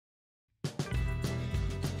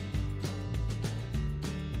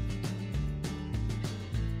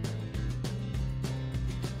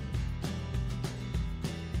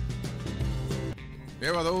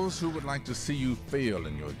There are those who would like to see you fail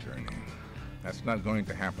in your journey. That's not going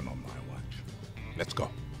to happen on my watch. Let's go.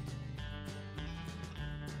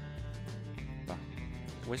 Can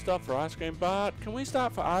we stop for ice cream, Bart? Can we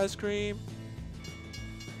stop for ice cream?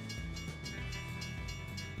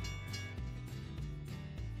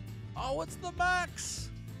 Oh, it's the Max!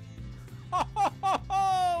 Ho, ho, ho,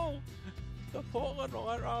 ho! The Portland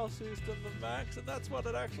Light Rail System, the Max, and that's what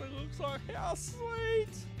it actually looks like. How sweet!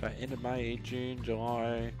 Okay, end of May, June,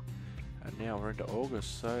 July, and now we're into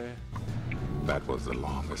August, so... That was the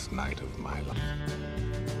longest night of my life.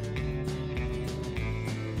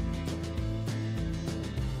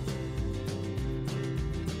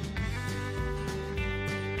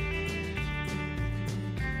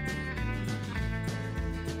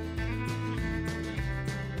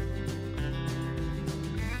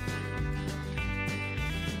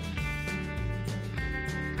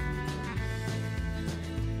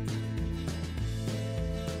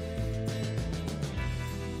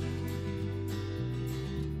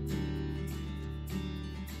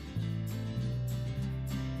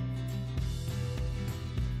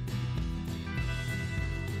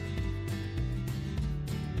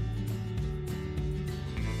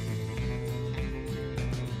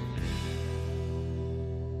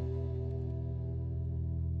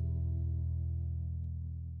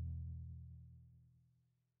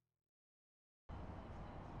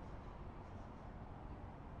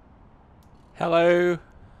 Hello.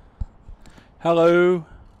 Hello.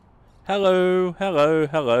 Hello. Hello.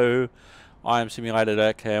 Hello. I am Simulator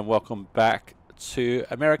Deck and welcome back to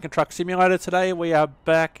American Truck Simulator. Today we are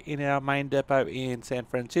back in our main depot in San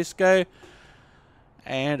Francisco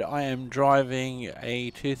and I am driving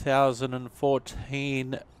a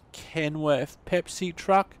 2014 Kenworth Pepsi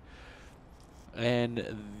truck, and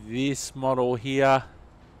this model here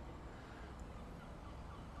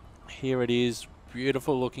it is.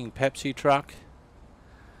 Beautiful looking Pepsi truck.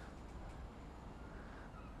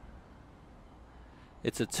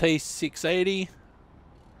 It's a T680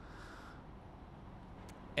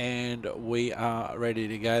 and we are ready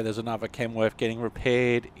to go. There's another Kenworth getting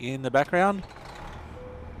repaired in the background.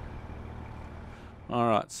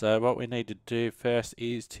 Alright, so what we need to do first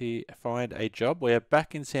is to find a job. We're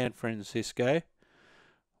back in San Francisco.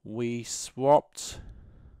 We swapped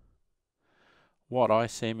what I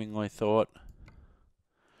seemingly thought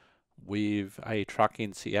with a truck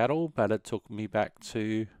in Seattle, but it took me back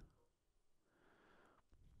to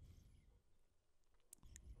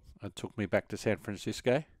San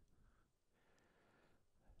Francisco.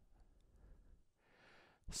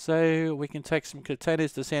 So we can take some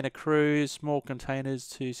containers to Santa Cruz, small containers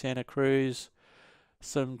to Santa Cruz,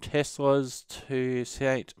 some Teslas to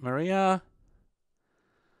St. Maria,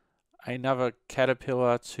 another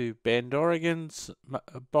Caterpillar to Bend, Oregon,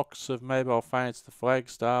 a box of mobile phones to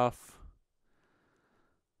Flagstaff,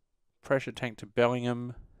 pressure tank to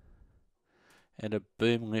Bellingham, and a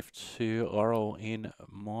boom lift to Laurel in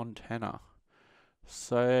Montana.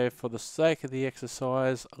 So for the sake of the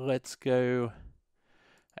exercise, let's go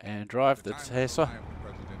and drive the Tesla.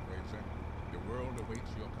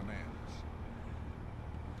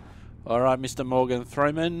 Alright, Mr. Morgan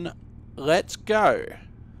Throman, let's go.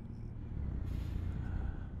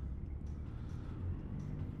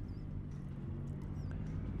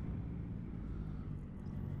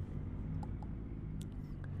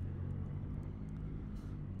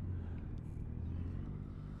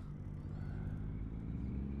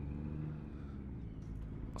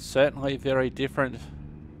 Certainly very different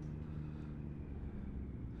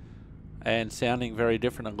and sounding very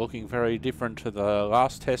different and looking very different to the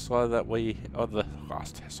last Tesla that we, or the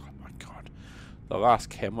last Tesla, my god, the last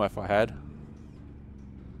Kenworth I had.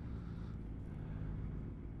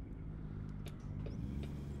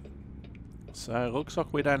 So it looks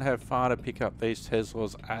like we don't have far to pick up these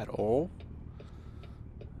Teslas at all.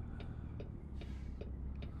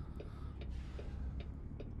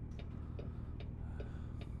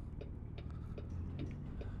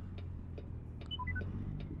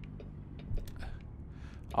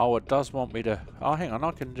 Oh, it does want me to... Oh, hang on,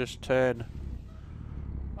 I can just go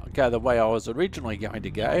the way I was originally going to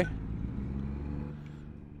go.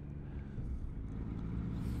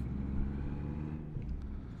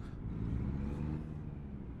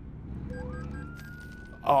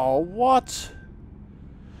 Oh, what?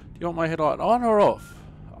 Do you want my headlight on or off?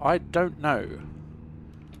 I don't know.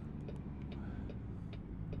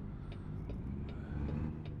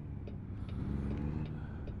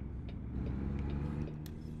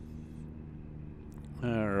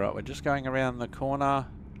 Alright, we're just going around the corner.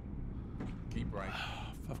 Keep right.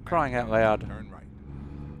 For crying out loud. Turn right.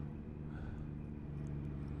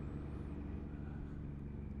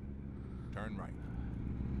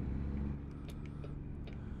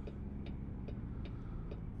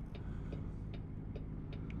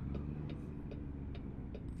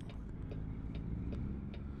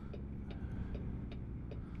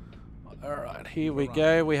 Alright, here we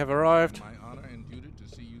go. We have arrived. My honor and duty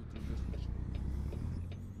to see you through this mission.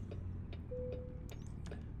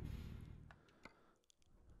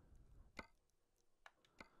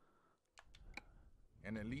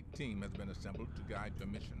 An elite team has been assembled to guide your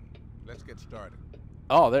mission. Let's get started.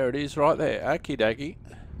 Oh, there it is right there. Okie dokie.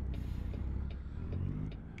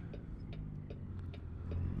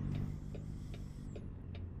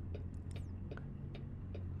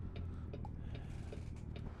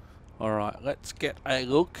 Alright, let's get a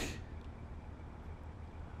look.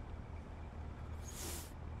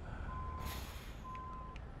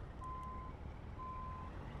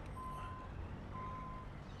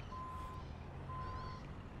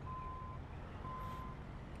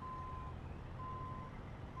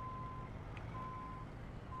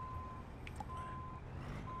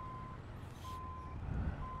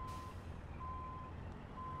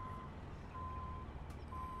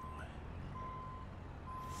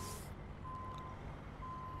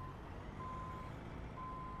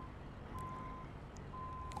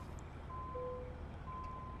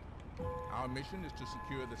 Our mission is to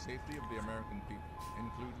secure the safety of the American people,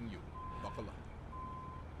 including you. Buckle up.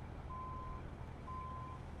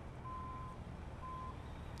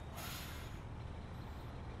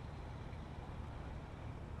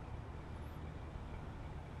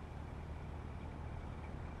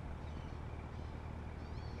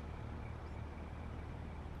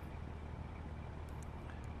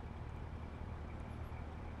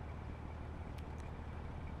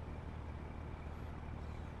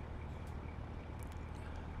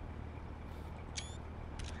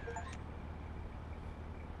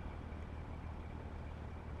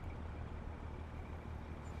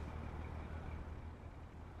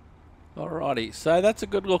 Alrighty, so that's a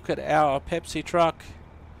good look at our Pepsi truck.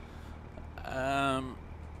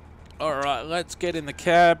 Alright, let's get in the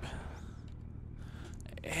cab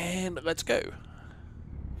and let's go.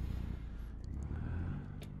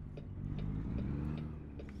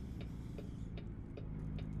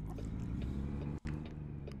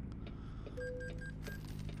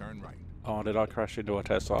 Turn right. Oh, did I crash into a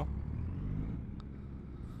Tesla?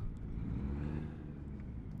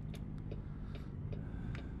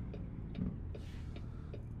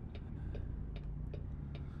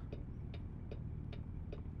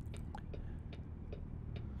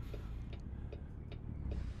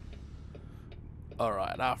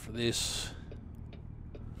 Alright, after this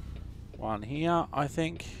one here, I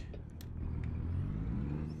think.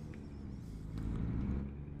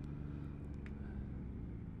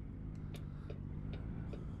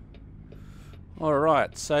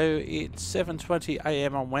 Alright, so it's 7:20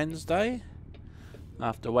 AM on Wednesday,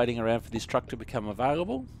 after waiting around for this truck to become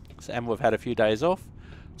available, and we've had a few days off.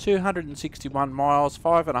 261 miles,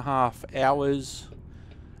 5.5 hours.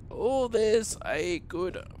 Oh, there's a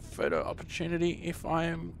good photo opportunity if I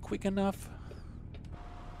am quick enough.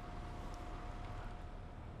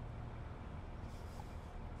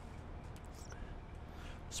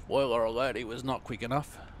 Spoiler alert, he was not quick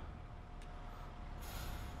enough.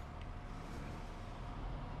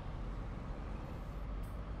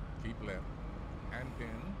 Keep left. Hand pin.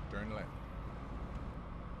 Turn left.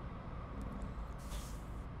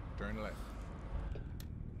 Turn left.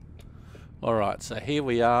 Alright, so here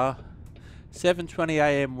we are. 7:20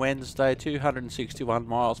 AM Wednesday, 261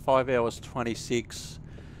 miles, 5 hours 26.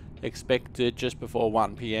 Expected just before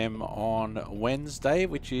 1 PM on Wednesday,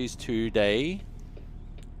 which is today.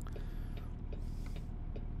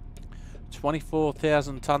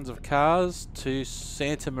 24,000 tons of cars to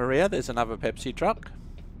Santa Maria. There's another Pepsi truck.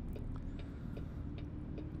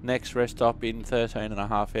 Next rest stop in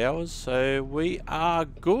 13.5 hours, so we are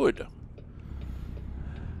good.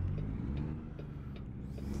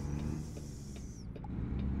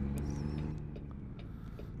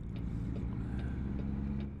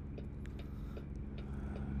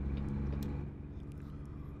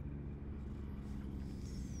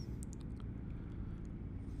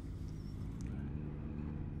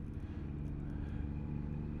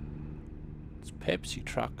 Pepsi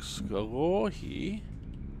trucks galore here.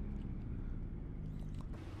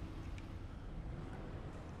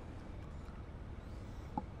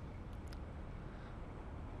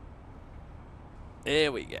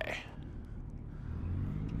 There we go.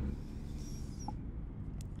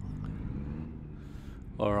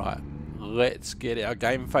 Alright, let's get our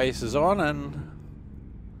game faces on and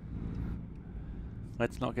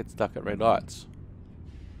let's not get stuck at red lights.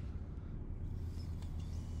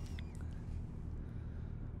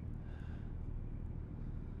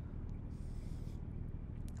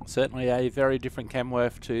 Certainly a very different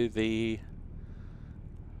Kenworth to the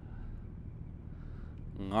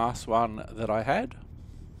last one that I had.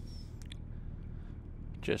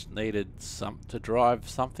 Just needed to drive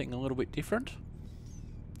something a little bit different.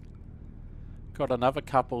 Got another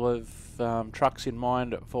couple of trucks in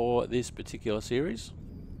mind for this particular series.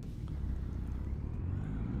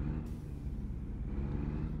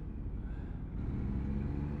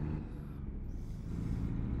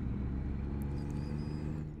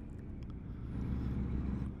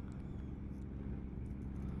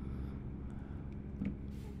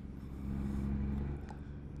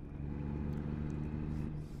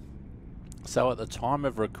 So at the time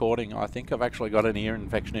of recording, I think I've actually got an ear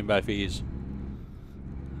infection in both ears.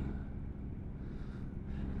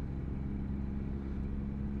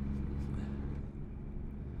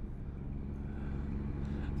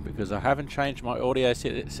 Because I haven't changed my audio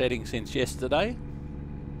settings since yesterday.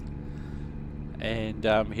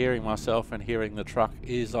 And hearing myself and hearing the truck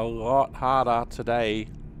is a lot harder today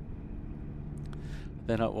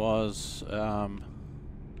than it was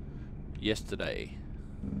yesterday.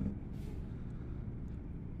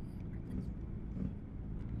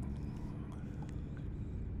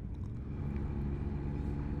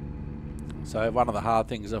 So one of the hard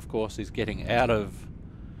things, of course, is getting out of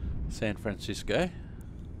San Francisco.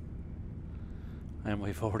 And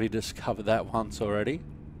we've already discovered that once already.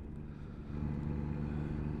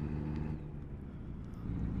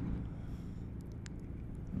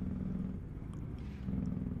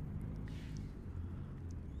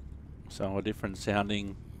 So a different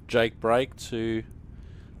sounding Jake brake to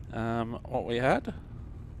what we had.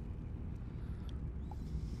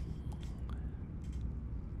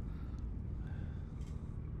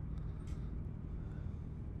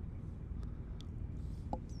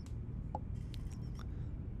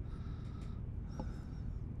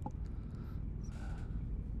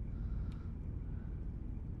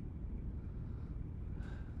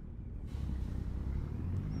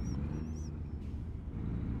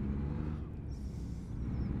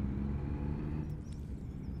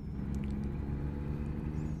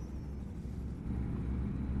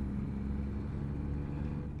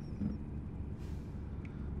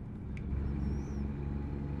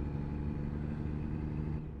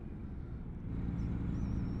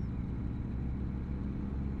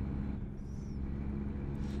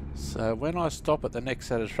 So when I stop at the next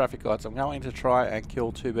set of traffic lights, I'm going to try and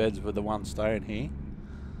kill two birds with the one stone here.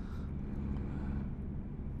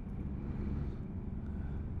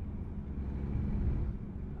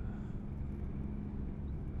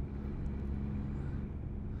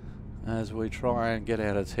 As we try and get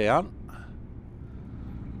out of town.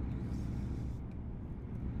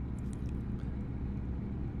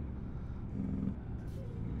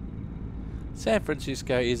 San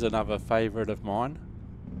Francisco is another favourite of mine.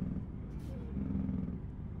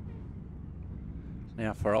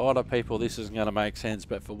 Now, for a lot of people this isn't going to make sense,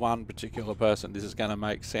 but for one particular person this is going to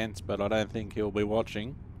make sense, but I don't think he'll be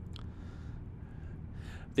watching.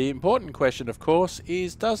 The important question, of course,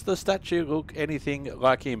 is does the statue look anything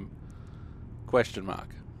like him? Question mark.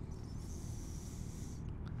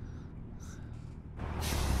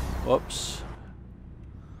 Whoops.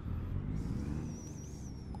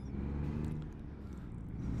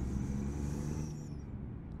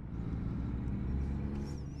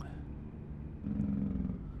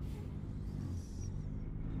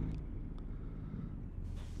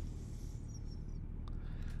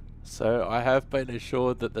 So I have been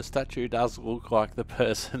assured that the statue does look like the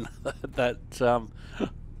person that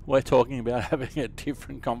we're talking about having a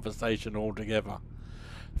different conversation altogether.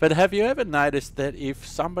 But have you ever noticed that if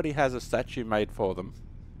somebody has a statue made for them,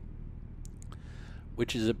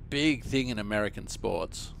 which is a big thing in American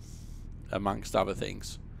sports, amongst other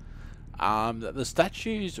things, that the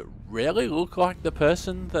statues rarely look like the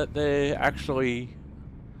person that they're actually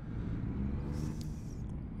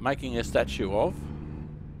making a statue of?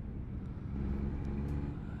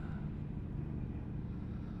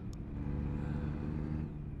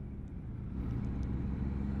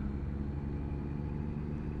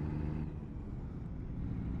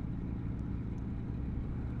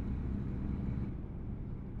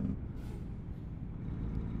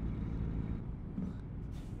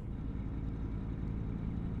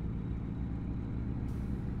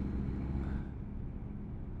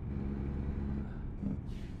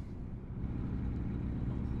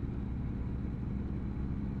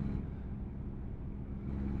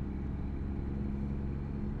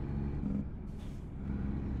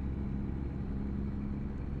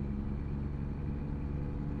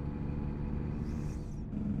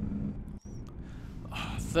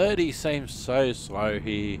 Oh, 30 seems so slow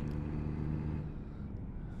here.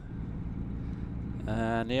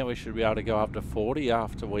 Now we should be able to go up to 40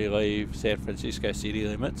 after we leave San Francisco city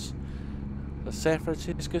limits. The San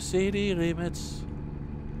Francisco city limits.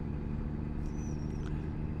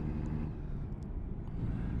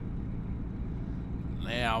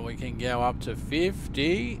 Now we can go up to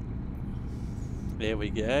 50. There we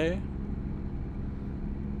go.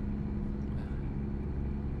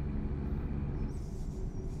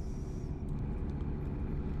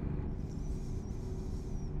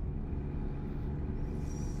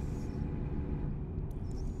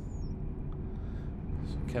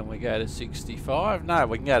 Can we go to 65? No,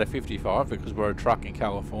 we can go to 55 because we're a truck in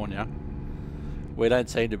California. We don't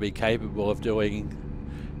seem to be capable of doing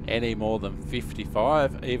any more than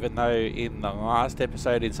 55, even though in the last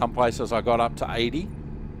episode in some places I got up to 80.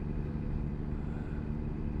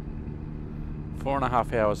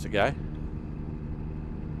 4.5 hours to go.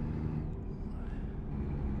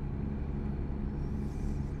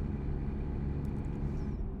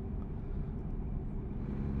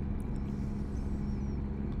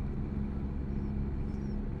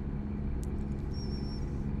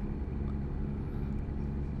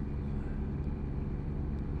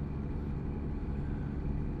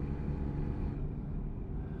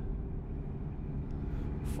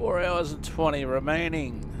 Four hours and 20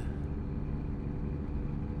 remaining.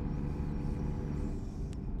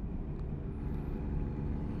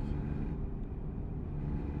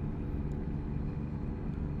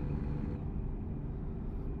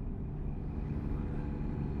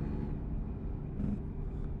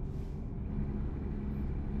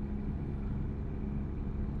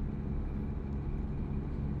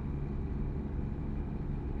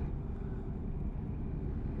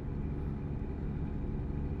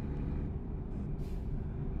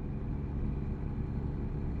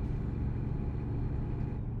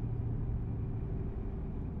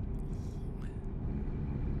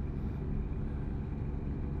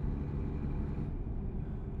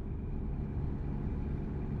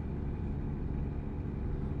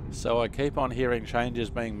 So I keep on hearing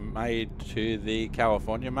changes being made to the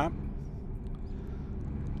California map.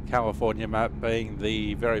 California map being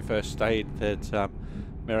the very first state that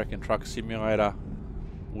American Truck Simulator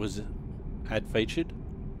had featured.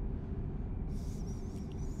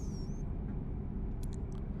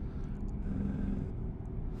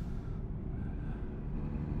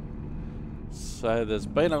 So there's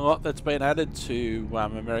been a lot that's been added to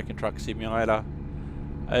American Truck Simulator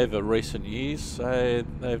over recent years, so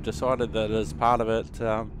they've decided that as part of it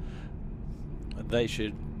they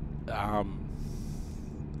should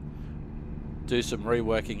do some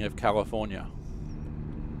reworking of California.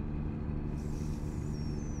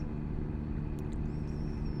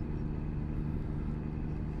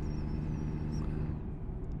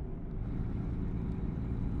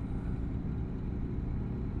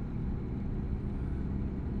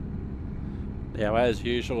 Now, as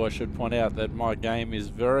usual, I should point out that my game is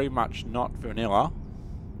very much not vanilla.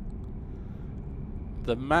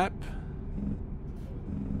 The map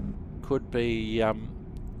could be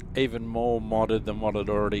even more modded than what it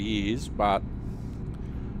already is, but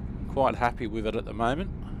I'm quite happy with it at the moment.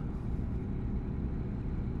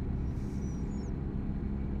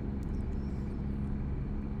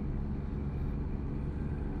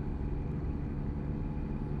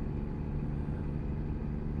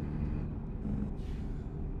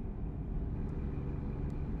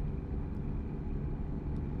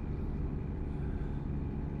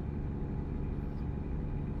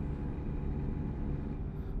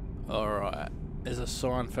 Alright, there's a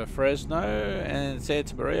sign for Fresno and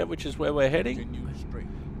Santa Maria, which is where we're heading. Continue straight.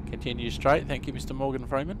 Continue straight. Thank you, Mr. Morgan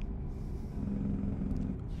Freeman.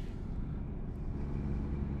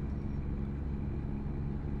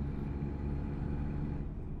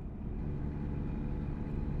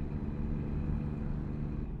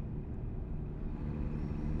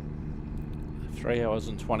 Three hours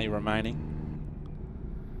and 20 remaining.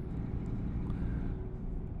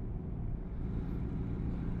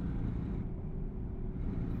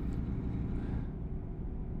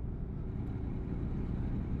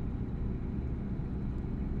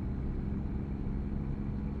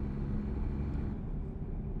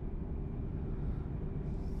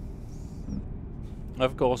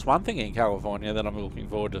 Of course, one thing in California that I'm looking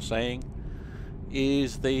forward to seeing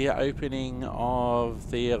is the opening of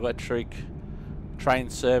the electric train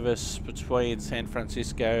service between San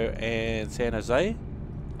Francisco and San Jose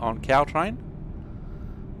on Caltrain.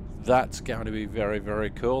 That's going to be very, very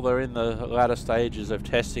cool. They're in the latter stages of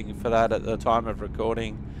testing for that at the time of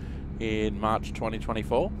recording in March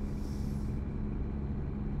 2024.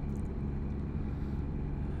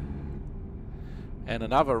 And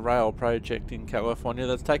another rail project in California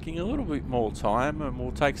that's taking a little bit more time and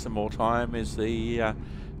will take some more time is the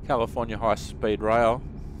California High-Speed Rail,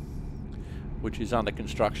 which is under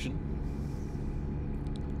construction.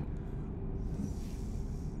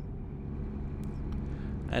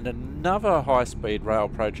 And another high-speed rail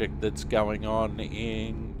project that's going on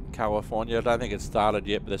in California, I don't think it's started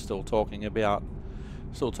yet, but they're still talking about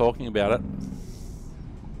it,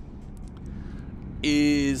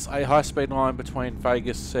 is a high-speed line between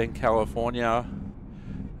Vegas and California.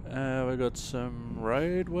 We've got some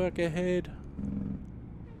road work ahead.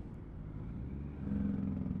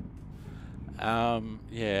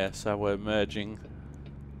 Yeah, so we're merging.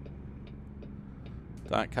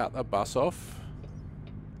 Don't cut the bus off.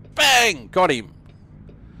 Bang! Got him!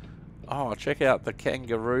 Oh, check out the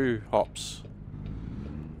kangaroo hops.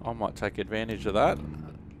 I might take advantage of that.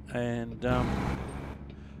 And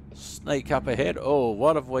sneak up ahead. Oh,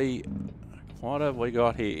 what have we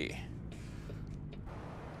got here?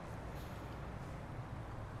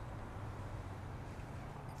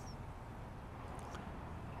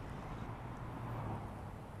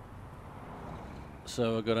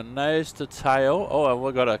 So we've got a nose to tail. Oh,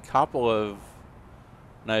 we've got a couple of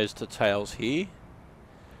nose to tails here.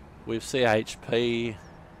 With CHP,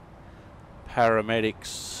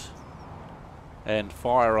 paramedics, and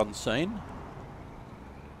fire on scene.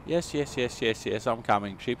 Yes, yes, yes, yes, yes, I'm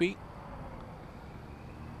coming, Chippy.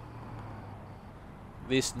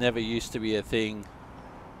 This never used to be a thing.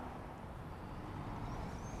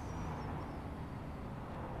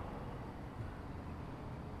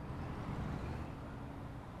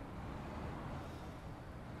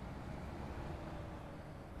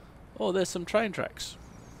 Oh, there's some train tracks.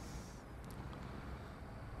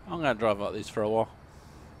 I'm going to drive like this for a while.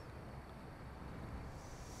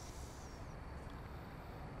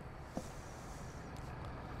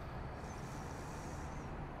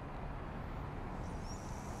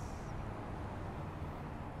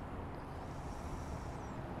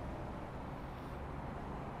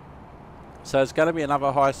 So it's going to be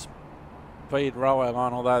another high-speed railway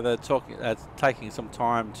line, although they're taking some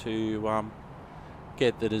time to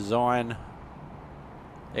get the design,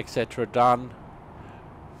 etc. done.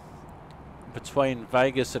 Between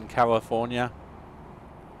Vegas and California.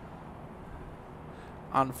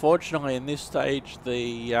 Unfortunately, in this stage,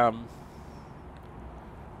 the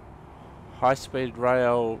high-speed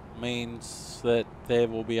rail means that there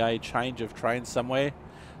will be a change of trains somewhere,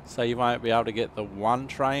 so you won't be able to get the one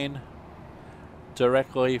train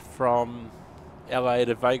directly from LA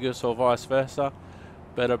to Vegas or vice versa.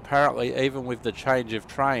 But apparently, even with the change of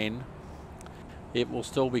train, it will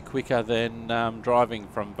still be quicker than driving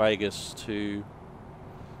from Vegas to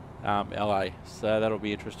LA. So that'll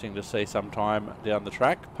be interesting to see sometime down the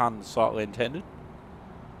track. Pun slightly intended.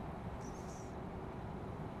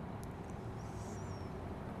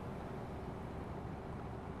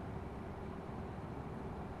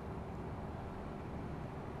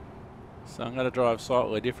 So I'm going to drive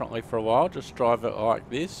slightly differently for a while. Just drive it like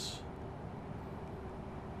this.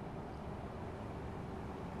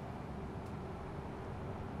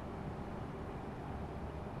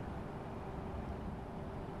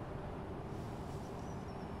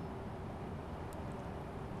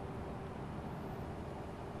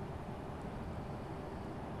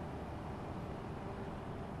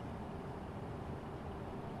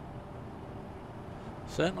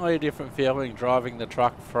 Certainly a different feeling driving the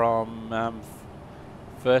truck from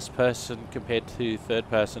first person compared to third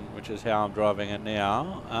person, which is how I'm driving it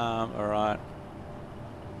now. Alright.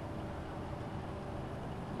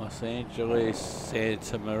 Los Angeles,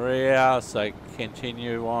 Santa Maria, so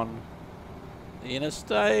continue on the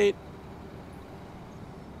interstate.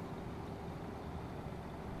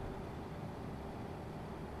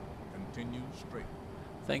 Continue straight.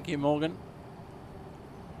 Thank you, Morgan.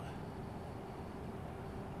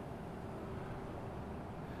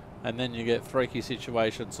 And then you get freaky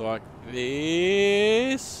situations like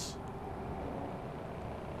this.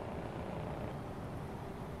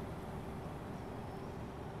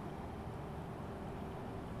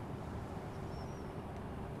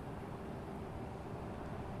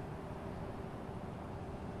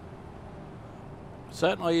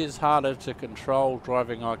 Certainly is harder to control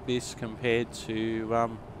driving like this compared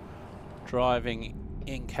to driving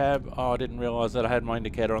in cab. Oh, I didn't realise that I had my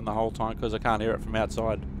indicator on the whole time because I can't hear it from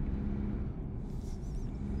outside.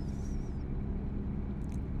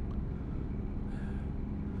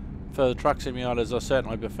 For the truck simulators, I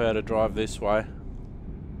certainly prefer to drive this way.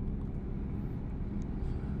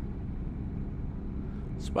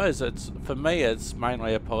 I suppose for me it's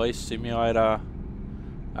mainly a police simulator,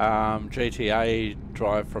 GTA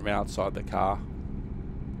drive from outside the car.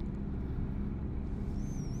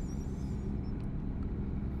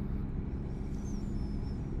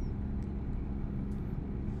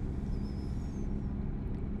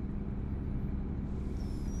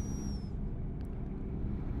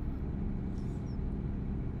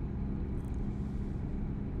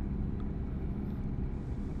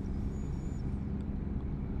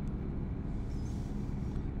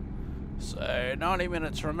 So 90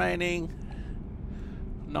 minutes remaining.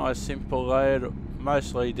 Nice simple load,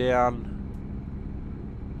 mostly down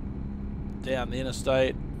the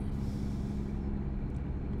interstate.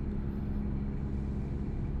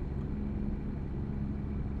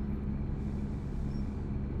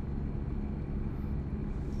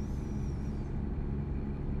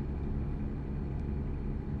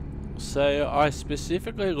 So I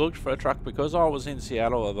specifically looked for a truck because I was in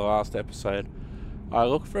Seattle in the last episode. I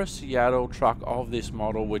looked for a Seattle truck of this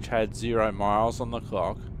model which had 0 miles on the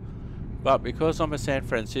clock, but because I'm a San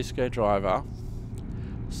Francisco driver,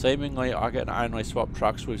 seemingly I can only swap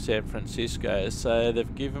trucks with San Francisco, so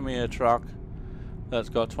they've given me a truck that's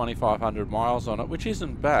got 2,500 miles on it, which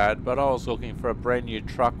isn't bad, but I was looking for a brand new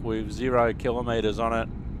truck with 0 kilometers on it.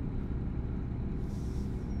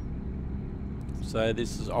 So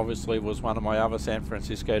this is obviously was one of my other San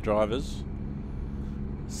Francisco drivers.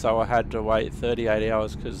 So I had to wait 38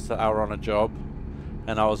 hours because they were on a job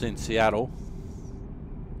and I was in Seattle.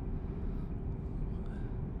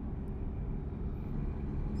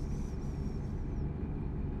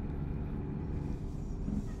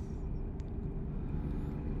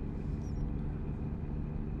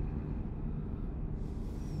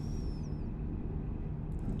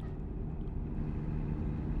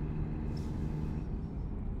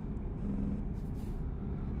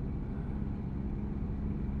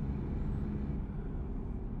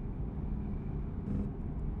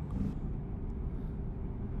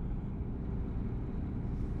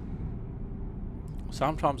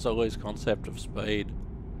 Sometimes I lose concept of speed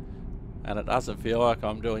and it doesn't feel like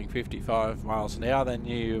I'm doing 55 miles an hour. Then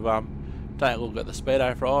you don't look at the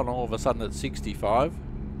speedometer and all of a sudden it's 65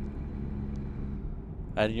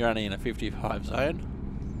 and you're only in a 55 zone.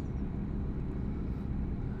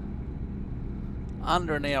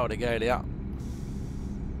 Under an hour to go now.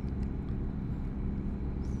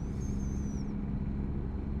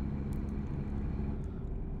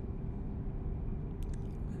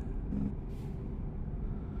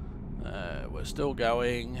 We're still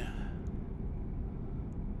going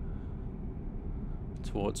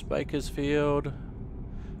towards Bakersfield.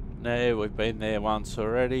 No, we've been there once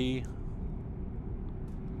already.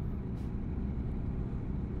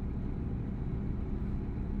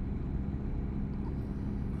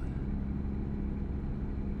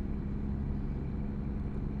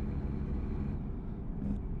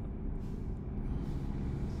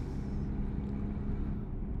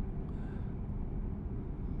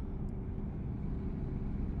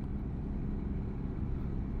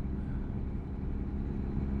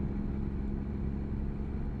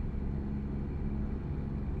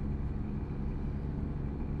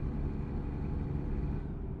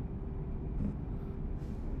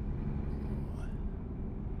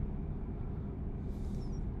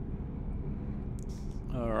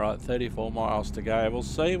 Alright, 34 miles to go. We'll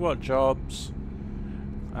see what jobs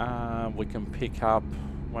we can pick up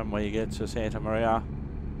when we get to Santa Maria.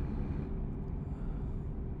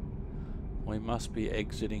 We must be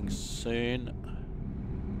exiting soon.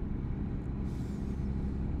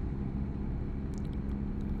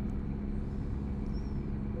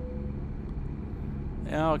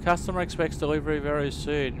 Now, a customer expects delivery very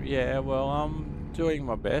soon. Yeah, well, I'm doing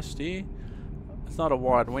my best here. It's not a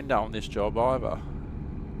wide window on this job either.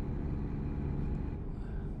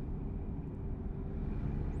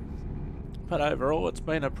 But overall, it's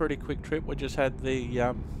been a pretty quick trip. We just had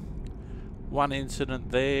the one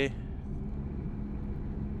incident there,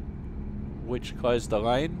 which closed the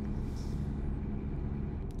lane.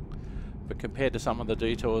 But compared to some of the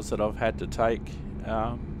detours that I've had to take,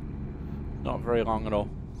 not very long at all.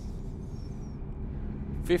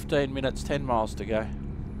 15 minutes, 10 miles to go.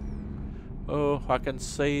 Oh, I can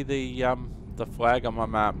see the flag on my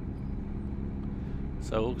map.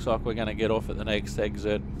 So it looks like we're going to get off at the next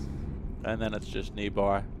exit. And then it's just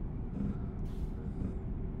nearby.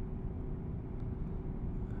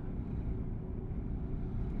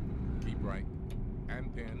 Keep right.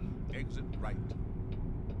 And then exit right.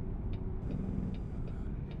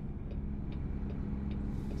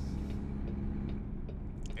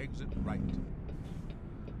 Exit right.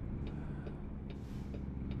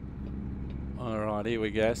 Alright, here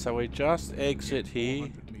we go. So we just exit here.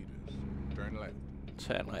 400 meters. Turn left.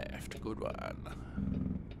 Turn left. Good one.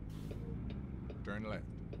 Turn left.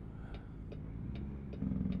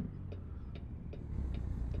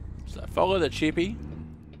 So follow the chippy.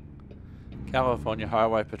 California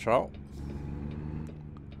Highway Patrol.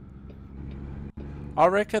 I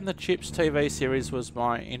reckon the Chips TV series was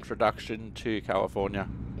my introduction to California.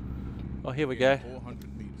 Oh, here we go.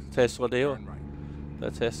 400 meters. Tesla dealer. Turn right.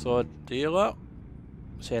 The Tesla dealer.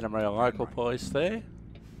 Santa Maria local police there.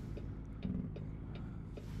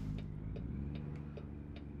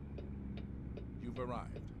 You've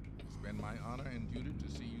arrived. It's been my honor and duty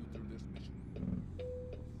to see you through this mission.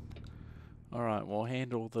 Alright, we'll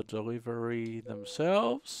handle the delivery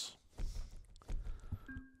themselves.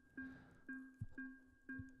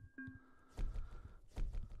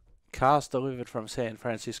 Cars delivered from San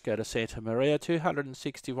Francisco to Santa Maria,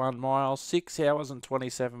 261 miles, 6 hours and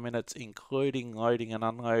 27 minutes, including loading and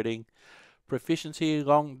unloading. Proficiency,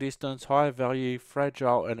 long distance, high value,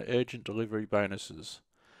 fragile and urgent delivery bonuses.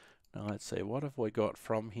 Now let's see, what have we got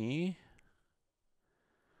from here?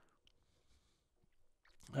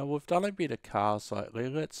 Now we've done a bit of cars lately.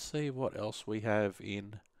 Let's see what else we have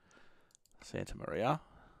in Santa Maria.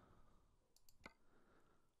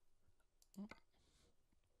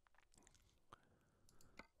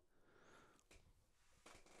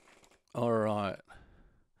 Alright,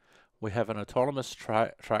 we have an autonomous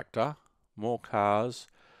tractor, more cars,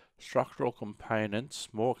 structural components,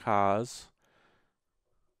 more cars.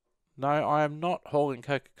 No, I am not hauling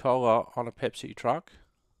Coca-Cola on a Pepsi truck.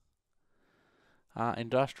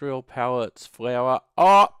 Industrial pallets, flour.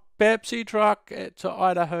 Oh, Pepsi truck to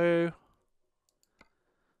Idaho.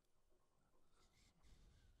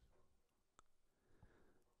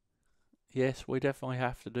 Yes, we definitely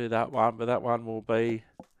have to do that one, but that one will be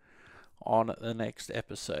on the next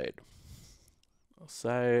episode.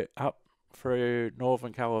 So up through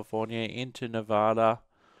Northern California into Nevada,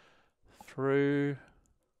 through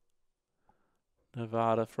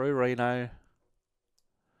Reno,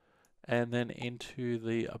 and then into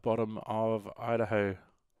the bottom of Idaho.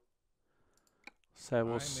 So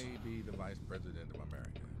we'll I may be the Vice President of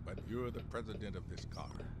America, but you're the president of this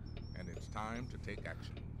car, and it's time to take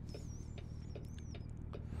action.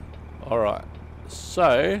 Alright,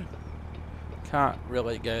 so can't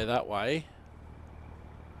really go that way.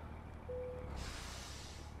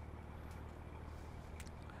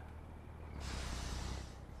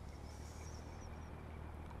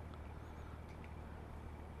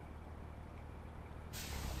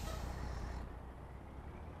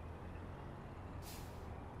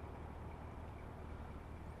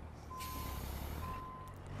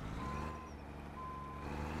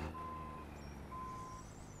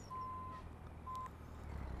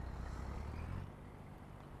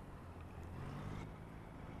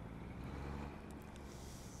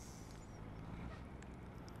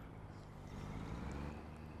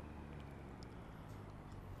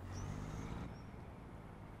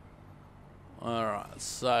 Alright,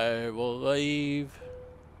 so we'll leave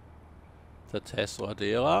the Tesla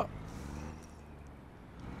dealer.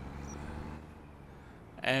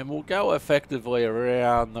 And we'll go effectively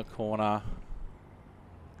around the corner.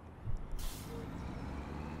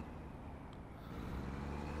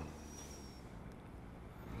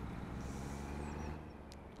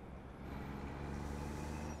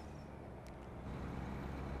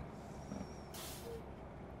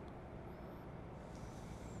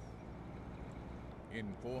 In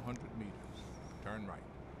 400 meters, turn right.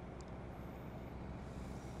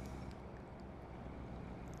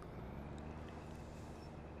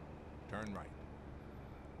 Turn right.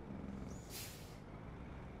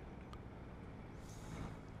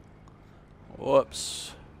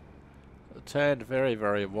 Whoops. It turned very,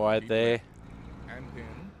 very wide there. And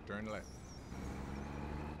then turn left.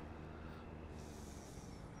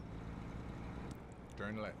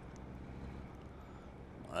 Turn left.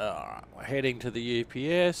 Alright, we're heading to the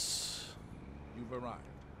UPS. You've arrived.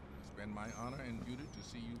 It's been my honor and duty to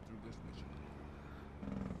see you through this mission.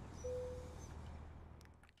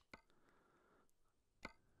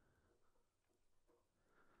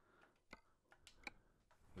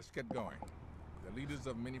 Let's get going. The leaders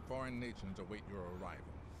of many foreign nations await your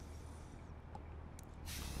arrival.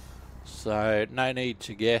 So, no need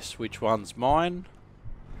to guess which one's mine.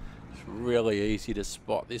 It's really easy to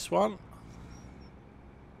spot this one.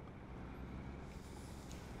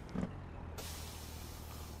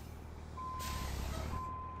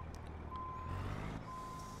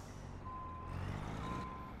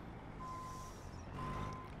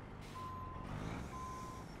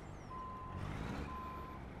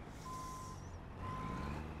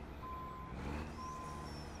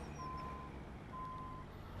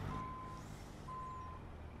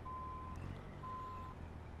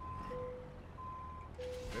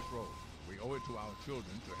 Let's roll. We owe it to our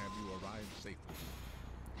children to have you arrive safely.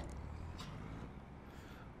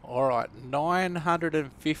 Alright,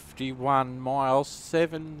 951 miles,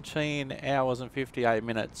 17 hours and 58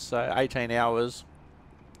 minutes, so 18 hours.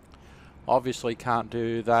 Obviously can't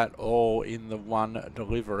do that all in the one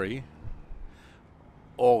delivery.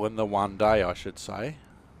 All in the one day, I should say.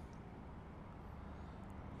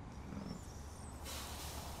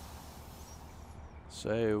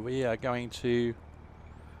 So we are going to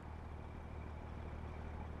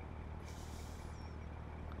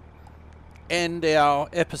end our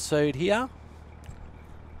episode here.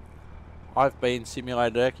 I've been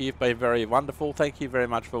Simulator Dirk. You've been very wonderful. Thank you very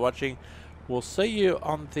much for watching. We'll see you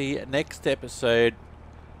on the next episode,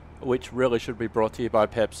 which really should be brought to you by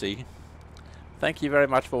Pepsi. Thank you very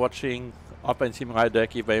much for watching. I've been Simulator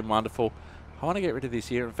Dirk. You've been wonderful. I want to get rid of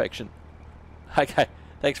this ear infection. Okay,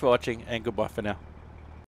 thanks for watching and goodbye for now.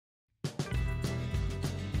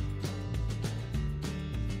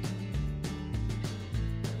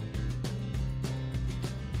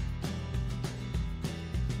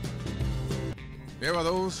 There are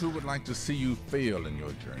those who would like to see you fail in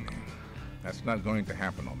your journey. That's not going to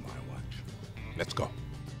happen on my watch. Let's go.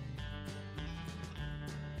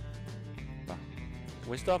 Can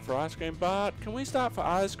we stop for ice cream, Bart? Can we stop for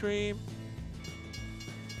ice cream?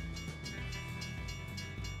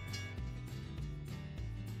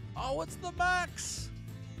 Oh, it's the Max!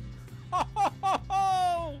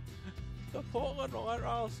 Oh, the Portland Light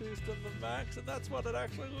Rail System, the Max, and that's what it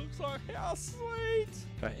actually looks like. How sweet!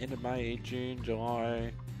 Okay, end of May, June,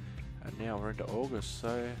 July, and now we're into August,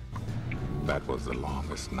 so... That was the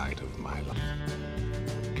longest night of my life.